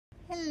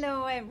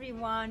Hello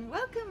everyone,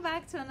 welcome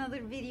back to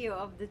another video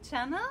of the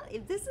channel.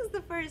 If this is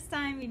the first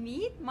time we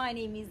meet, my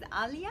name is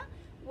Alia.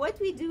 What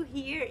we do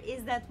here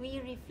is that we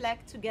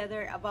reflect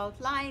together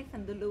about life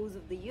and the laws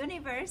of the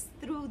universe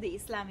through the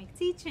Islamic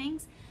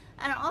teachings,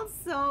 and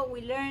also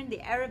we learn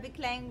the Arabic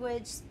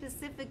language,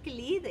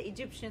 specifically the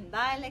Egyptian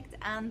dialect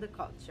and the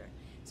culture.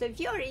 So if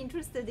you are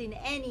interested in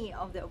any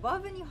of the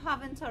above and you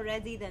haven't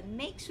already, then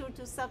make sure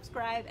to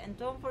subscribe and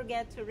don't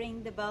forget to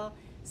ring the bell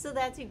so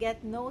that you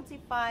get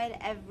notified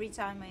every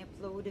time I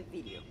upload a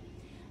video.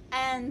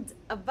 And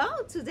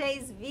about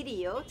today's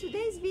video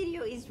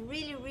is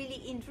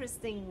really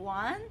interesting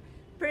one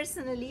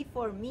personally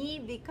for me,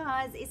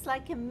 because it's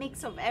like a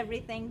mix of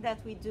everything that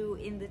we do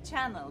in the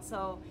channel.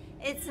 So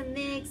it's a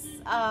mix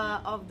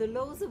of the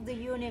laws of the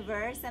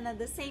universe, and at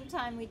the same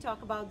time we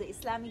talk about the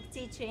Islamic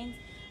teachings,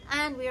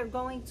 and we are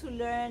going to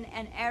learn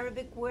an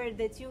Arabic word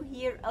that you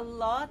hear a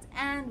lot,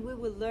 and we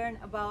will learn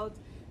about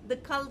the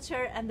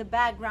culture and the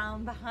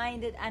background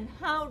behind it and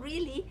how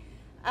really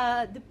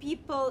the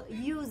people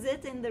use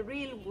it in the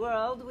real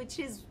world, which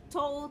is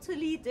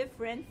totally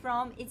different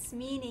from its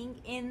meaning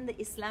in the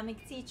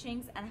Islamic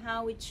teachings, and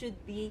how it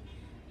should be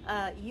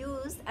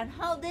used and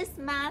how this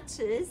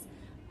matches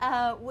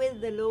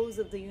with the laws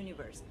of the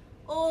universe.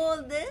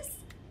 All this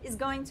is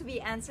going to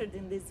be answered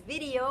in this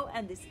video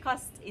and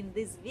discussed in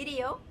this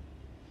video.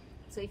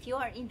 So if you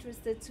are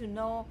interested to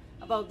know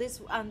about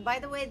this, and by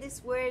the way,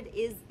 this word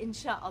is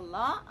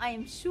inshallah. I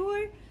am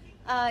sure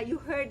you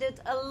heard it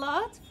a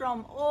lot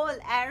from all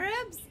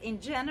Arabs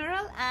in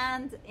general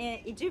and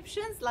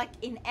Egyptians, like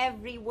in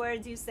every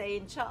word you say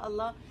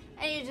inshallah,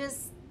 and you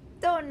just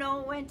don't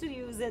know when to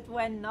use it,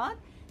 when not.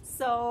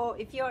 So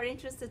if you are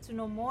interested to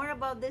know more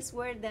about this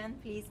word, then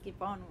please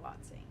keep on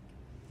watching.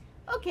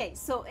 Okay,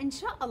 so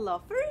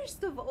inshallah,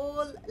 first of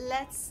all,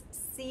 let's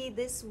see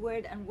this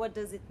word and what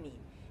does it mean.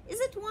 Is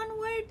it one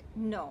word?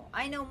 No.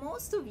 I know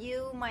most of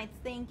you might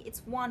think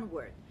it's one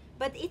word,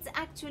 but it's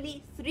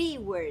actually three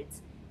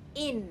words.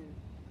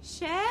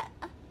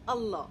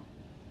 Inshallah.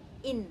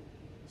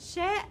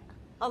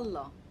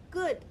 Inshallah.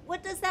 Good.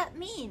 What does that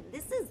mean?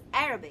 This is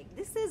Arabic.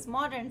 This is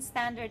modern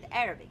standard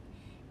Arabic.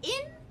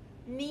 In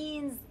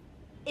means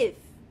if.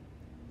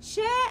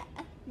 Sha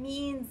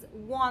means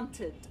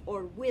wanted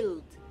or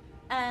willed.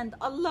 And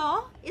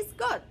Allah is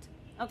God.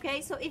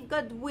 Okay, so if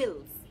God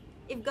wills,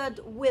 if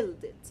God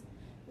willed it.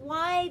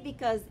 Why?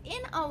 Because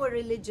in our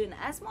religion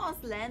as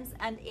Muslims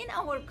and in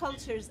our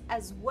cultures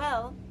as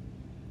well,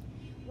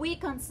 we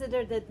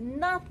consider that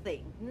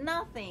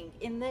nothing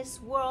in this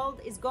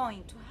world is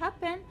going to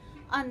happen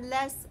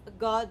unless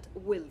God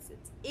wills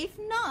it. If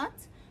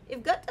not,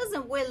 if God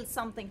doesn't will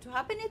something to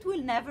happen, it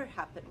will never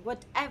happen.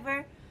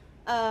 Whatever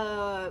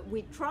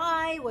we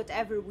try,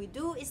 whatever we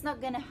do, it's not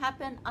going to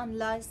happen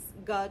unless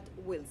God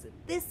wills it.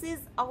 This is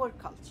our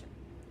culture.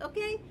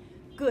 Okay?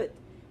 Good.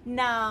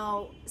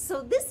 Now,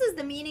 so this is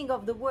the meaning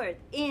of the word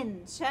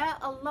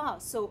inshallah.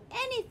 So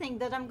anything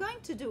that I'm going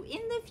to do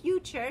in the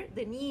future,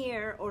 the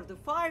near or the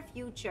far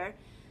future,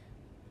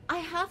 I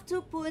have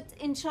to put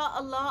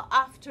inshallah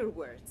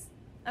afterwards.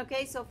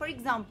 Okay, so for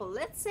example,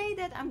 let's say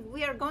that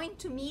we are going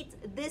to meet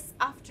this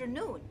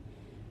afternoon,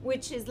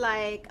 which is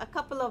like a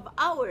couple of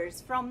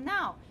hours from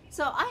now.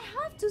 So I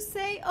have to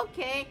say,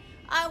 okay,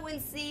 I will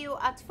see you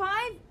at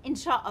 5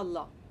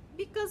 inshallah,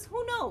 because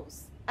who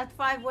knows at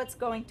 5 what's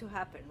going to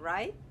happen,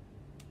 right?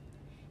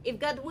 If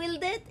God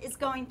willed it, it's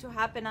going to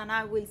happen and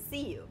I will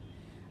see you.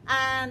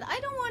 And I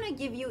don't want to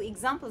give you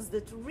examples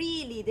that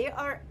really, there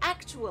are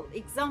actual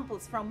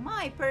examples from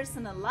my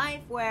personal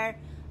life where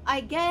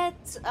I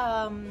get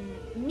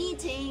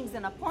meetings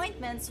and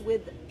appointments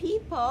with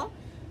people,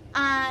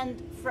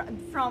 and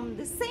from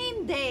the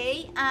same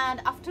day, and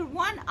after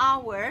 1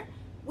 hour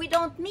we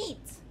don't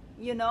meet,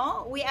 you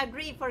know. We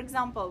agree, for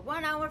example,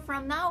 1 hour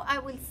from now I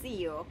will see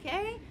you,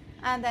 okay?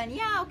 And then,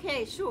 yeah,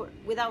 okay, sure,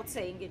 without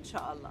saying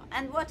inshallah.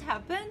 And what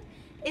happened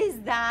is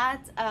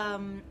that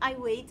I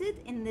waited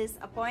in this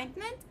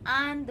appointment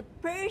and the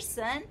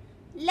person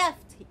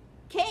left. He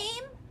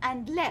came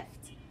and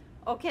left,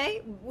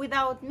 okay,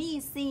 without me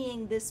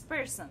seeing this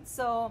person.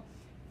 So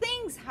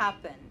things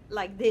happen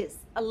like this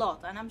a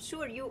lot, and I'm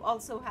sure you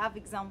also have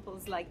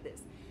examples like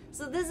this.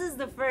 So this is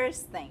the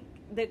first thing.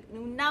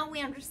 Now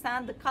we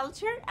understand the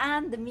culture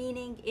and the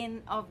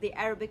meaning of the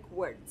Arabic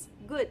words.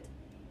 Good.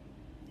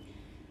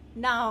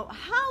 Now,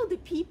 how the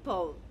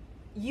people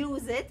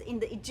use it in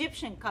the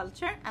Egyptian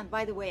culture, and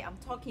by the way, I'm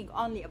talking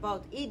only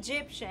about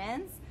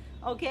Egyptians,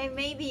 okay?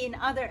 Maybe in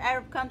other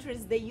Arab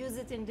countries they use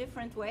it in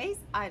different ways.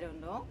 I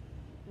don't know,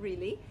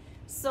 really.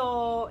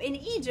 So in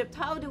Egypt,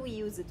 how do we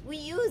use it? We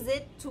use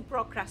it to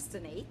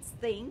procrastinate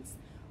things.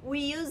 We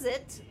use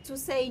it to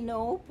say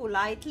no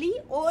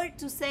politely, or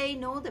to say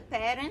no, the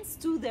parents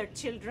to their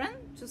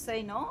children, to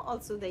say no.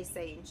 Also they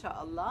say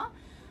inshallah.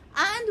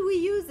 And we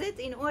use it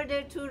in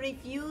order to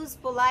refuse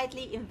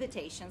politely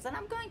invitations. And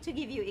I'm going to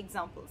give you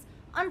examples.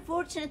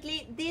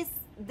 Unfortunately,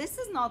 this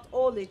is not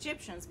all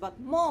Egyptians, but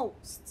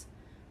most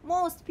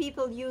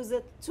people use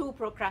it to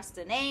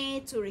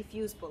procrastinate, to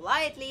refuse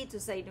politely, to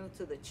say no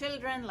to the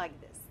children, like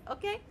this.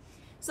 Okay?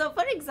 So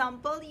for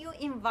example, you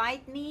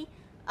invite me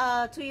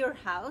to your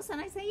house and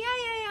I say,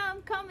 yeah,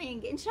 I'm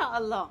coming,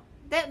 inshallah.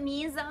 That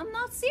means I'm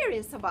not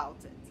serious about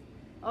it.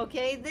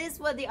 Okay, this is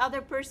what the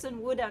other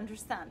person would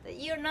understand, that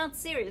you're not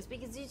serious,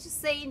 because you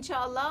just say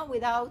inshallah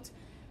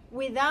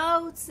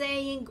without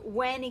saying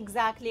when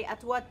exactly,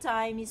 at what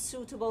time is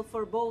suitable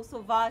for both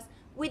of us.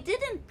 We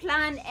didn't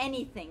plan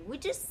anything, we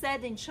just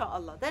said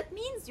inshallah. That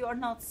means you're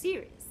not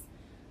serious.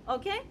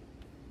 Okay.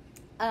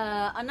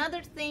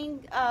 Another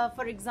thing,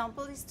 for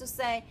example, is to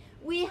say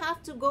we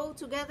have to go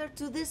together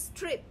to this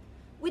trip.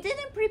 We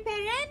didn't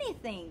prepare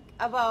anything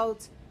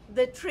about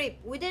the trip.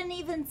 We didn't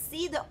even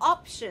see the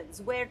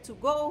options, where to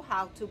go,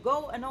 how to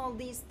go, and all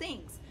these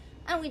things.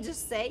 And we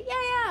just say,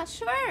 yeah,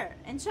 sure,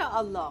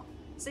 inshallah.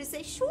 So you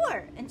say,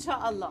 sure,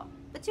 inshallah.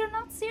 But you're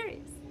not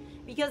serious.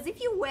 Because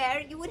if you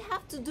were, you would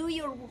have to do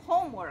your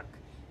homework.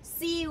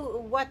 See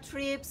what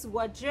trips,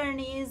 what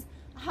journeys,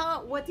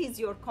 what is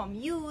your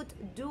commute,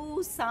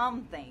 do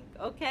something,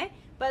 okay?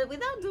 But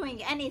without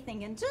doing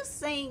anything and just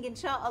saying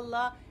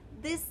inshallah,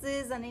 this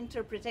is an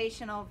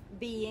interpretation of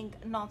being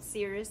not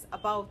serious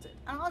about it.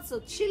 And also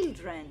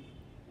children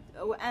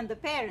and the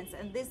parents,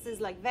 and this is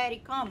like very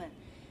common.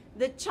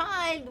 The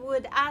child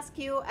would ask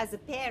you as a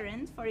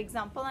parent, for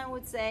example, and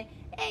would say,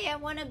 hey, I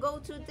want to go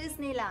to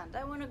Disneyland,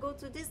 I want to go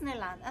to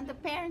Disneyland. And the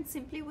parent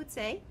simply would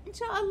say,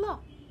 inshallah.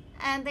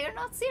 And they're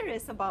not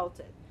serious about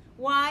it.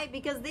 Why?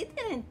 Because they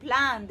didn't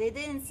plan. They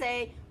didn't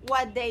say,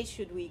 what day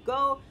should we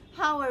go?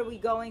 How are we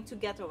going to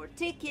get our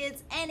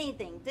tickets?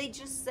 Anything. They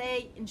just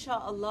say,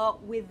 inshallah,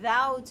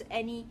 without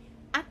any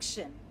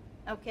action.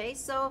 Okay,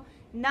 so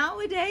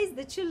nowadays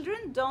the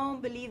children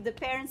don't believe the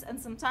parents,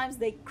 and sometimes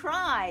they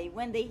cry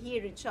when they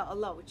hear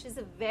inshallah, which is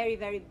a very,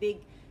 very big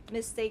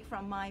mistake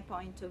from my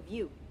point of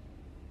view.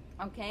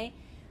 Okay,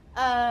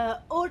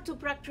 or to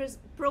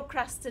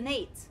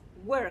procrastinate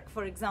work,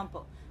 for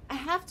example. I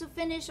have to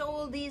finish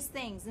all these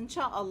things,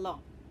 inshallah,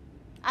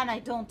 and I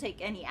don't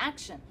take any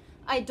action.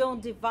 I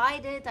don't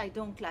divide it, I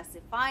don't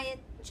classify it,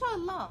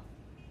 inshallah.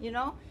 You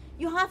know,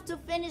 you have to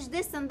finish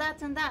this and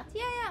that and that,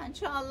 yeah,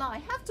 inshallah.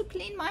 I have to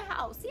clean my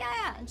house,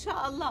 yeah,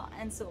 inshallah,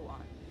 and so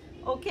on.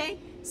 Okay,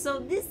 so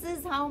this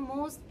is how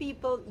most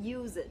people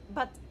use it.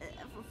 But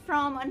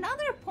from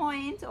another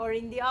point, or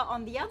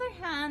on the other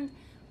hand,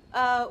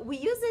 we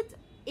use it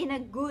in a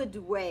good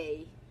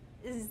way.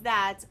 Is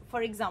that,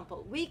 for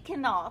example, we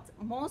cannot,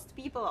 most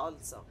people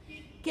also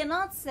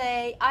cannot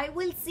say I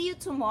will see you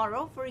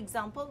tomorrow, for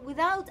example,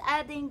 without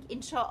adding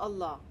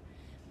inshallah.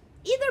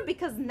 Either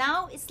because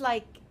now it's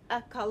like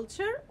a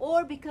culture,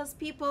 or because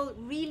people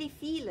really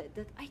feel it,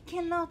 that I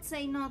cannot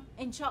say not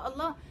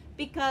inshallah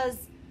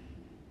because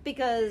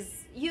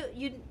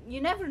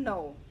you never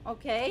know.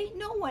 Okay,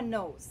 no one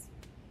knows.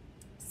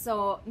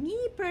 So me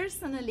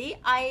personally,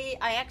 I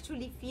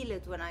actually feel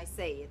it when I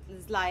say it.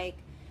 It's like,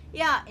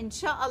 yeah,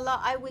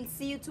 inshallah, I will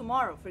see you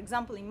tomorrow. For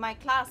example, in my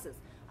classes,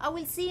 I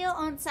will see you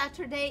on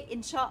Saturday,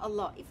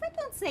 inshallah. If I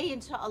don't say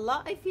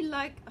inshallah, I feel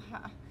like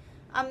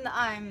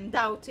I'm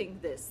doubting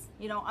this.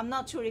 You know, I'm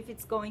not sure if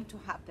it's going to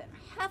happen.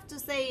 I have to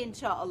say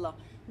inshallah.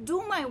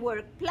 Do my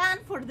work, plan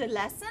for the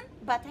lesson,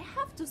 but I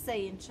have to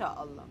say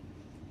inshallah.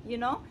 You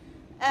know,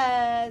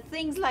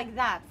 things like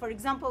that. For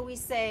example, we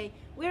say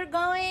we're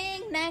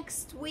going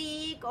next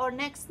week or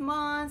next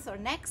month or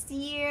next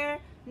year,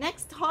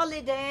 next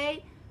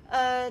holiday,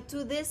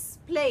 to this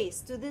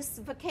place, to this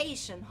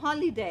vacation,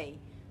 holiday.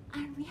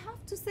 And we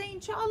have to say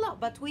inshallah,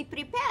 but we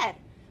prepare.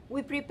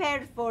 We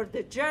prepare for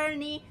the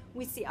journey,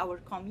 we see our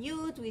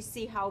commute, we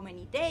see how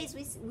many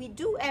days, we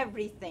do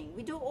everything.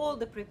 We do all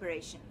the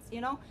preparations, you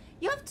know.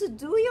 You have to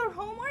do your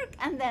homework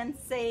and then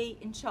say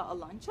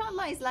inshallah.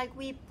 Inshallah is like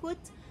we put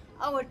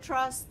our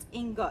trust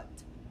in God,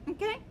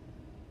 okay?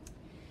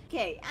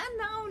 Okay, and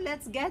now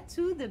let's get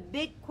to the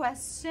big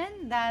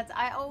question that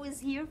I always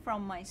hear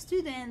from my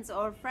students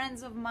or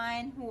friends of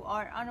mine who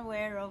are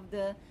unaware of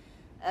the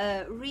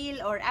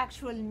real or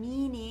actual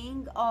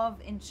meaning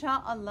of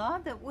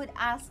inshallah, that would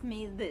ask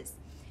me this.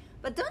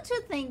 But don't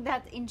you think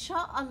that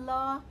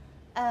inshallah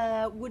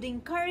would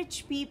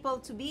encourage people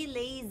to be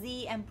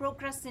lazy and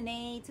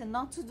procrastinate and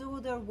not to do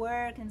their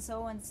work and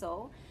so and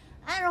so?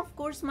 And of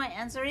course my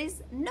answer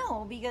is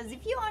no, because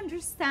if you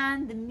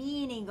understand the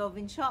meaning of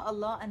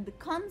inshallah and the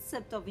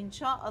concept of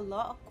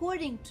inshallah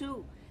according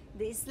to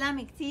the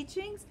Islamic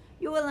teachings,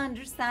 you will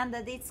understand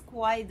that it's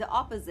quite the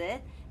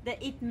opposite, that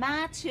it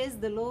matches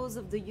the laws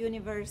of the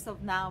universe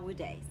of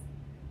nowadays.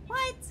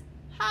 What?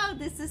 How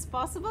this is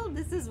possible?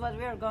 This is what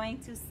we are going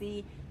to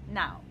see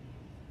now.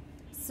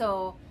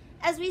 So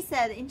as we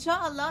said,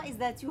 inshallah is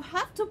that you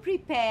have to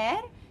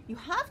prepare, you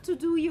have to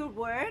do your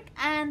work,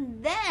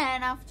 and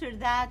then after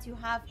that you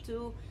have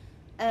to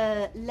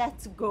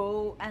let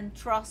go and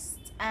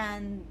trust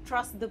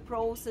the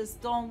process.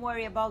 Don't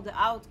worry about the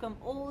outcome.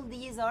 All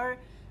these are,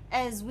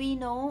 as we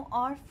know,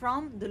 are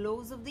from the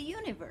laws of the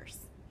universe,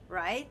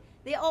 right?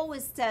 They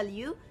always tell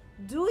you,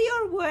 do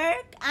your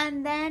work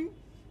and then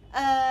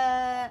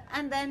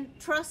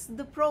trust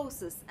the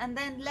process, and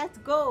then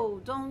let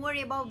go. Don't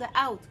worry about the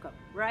outcome,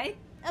 right?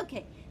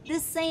 Okay, The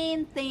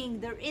same thing,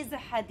 there is a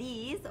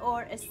hadith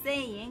or a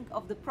saying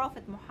of the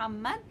Prophet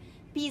Muhammad,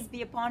 peace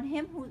be upon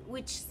him,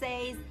 which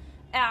says,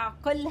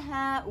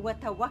 اعقلها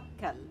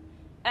وتوكل.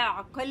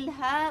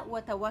 اعقلها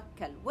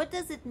وتوكل. What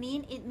does it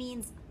mean? It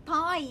means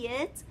tie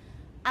it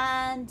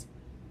and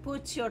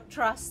put your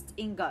trust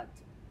in God.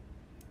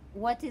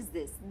 What is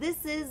this?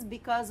 This is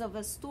because of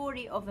a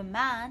story of a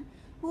man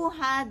who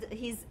had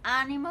his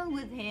animal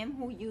with him,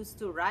 who used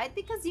to ride,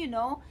 because you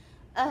know,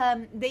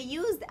 they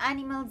used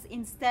animals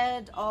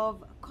instead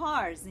of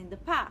cars in the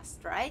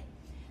past, right?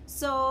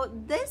 So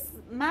this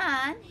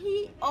man,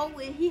 he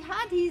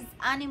had his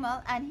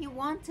animal and he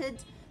wanted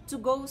to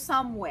go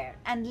somewhere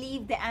and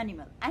leave the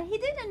animal, and he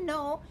didn't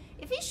know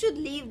if he should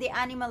leave the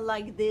animal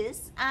like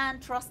this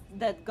and trust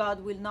that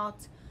God will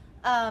not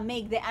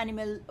make the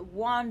animal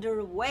wander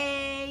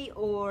away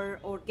or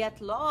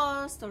get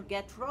lost or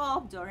get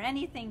robbed or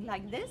anything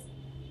like this,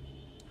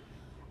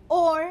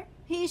 or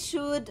he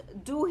should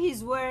do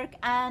his work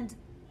and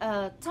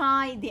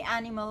tie the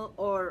animal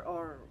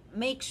or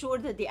make sure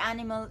that the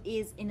animal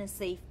is in a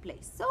safe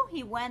place. So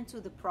he went to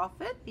the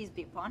Prophet, peace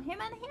be upon him,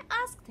 and he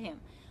asked him,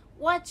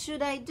 what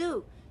should I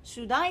do?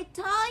 Should I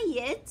tie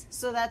it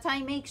so that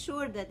I make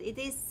sure that it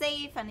is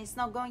safe and it's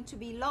not going to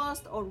be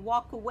lost or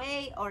walk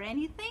away or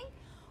anything?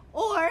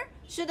 Or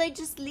should I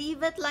just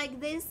leave it like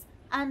this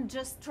and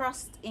just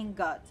trust in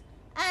God?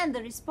 And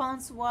the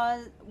response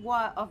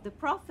of the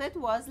Prophet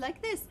was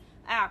like this: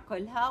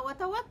 أعقلها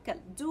وتوكل.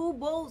 Do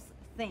both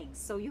things.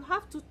 So you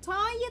have to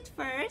tie it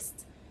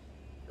first,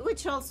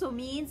 which also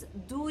means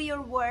do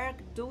your work,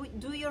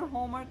 do your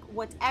homework,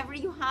 whatever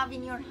you have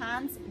in your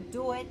hands,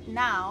 do it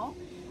now.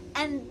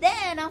 And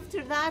then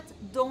after that,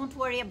 don't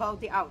worry about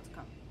the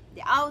outcome.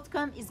 The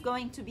outcome is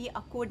going to be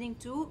according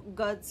to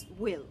God's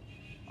will.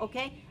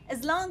 Okay,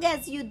 as long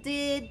as you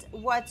did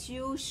what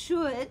you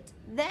should,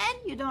 then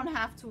you don't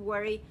have to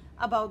worry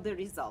about the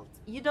result.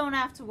 You don't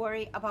have to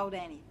worry about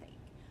anything.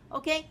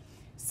 Okay,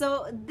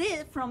 so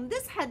from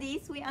this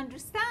hadith we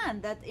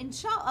understand that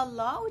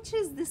inshallah, which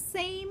is the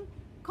same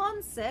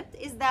concept,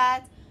 is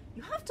that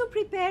you have to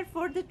prepare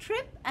for the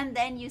trip and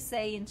then you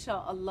say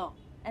inshallah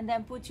and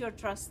then put your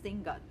trust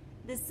in God.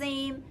 The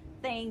same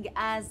thing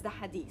as the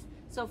hadith.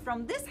 So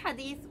from this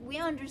hadith, we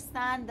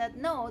understand that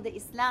no, the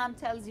Islam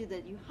tells you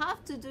that you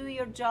have to do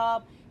your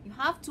job, you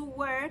have to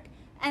work,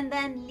 and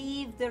then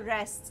leave the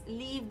rest,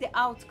 leave the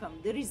outcome,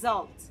 the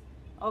result.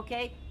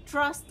 Okay?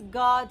 Trust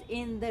God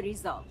in the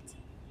result.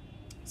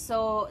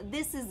 So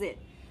this is it.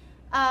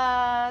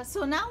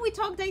 So now we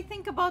talked, I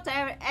think, about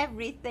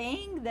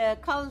everything, the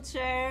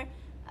culture,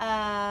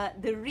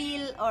 the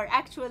real or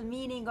actual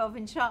meaning of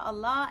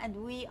inshallah, and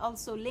we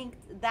also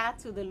linked that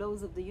to the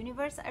laws of the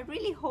universe. I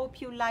really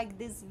hope you like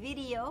this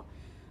video.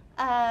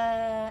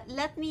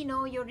 Let me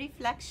know your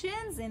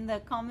reflections in the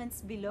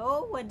comments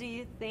below. What do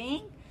you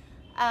think?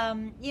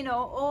 You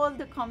know, all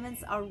the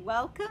comments are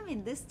welcome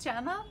in this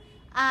channel,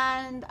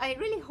 and I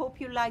really hope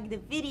you like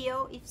the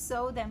video. If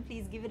so, then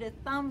please give it a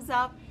thumbs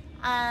up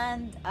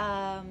and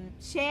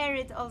share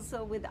it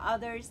also with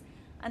others.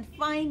 And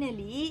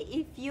finally,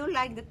 if you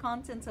like the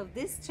content of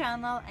this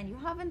channel and you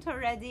haven't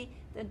already,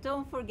 then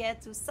don't forget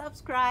to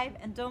subscribe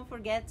and don't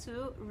forget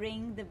to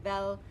ring the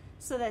bell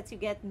so that you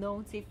get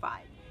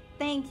notified.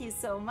 Thank you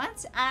so much,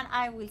 and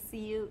I will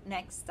see you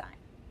next time.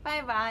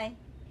 Bye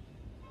bye.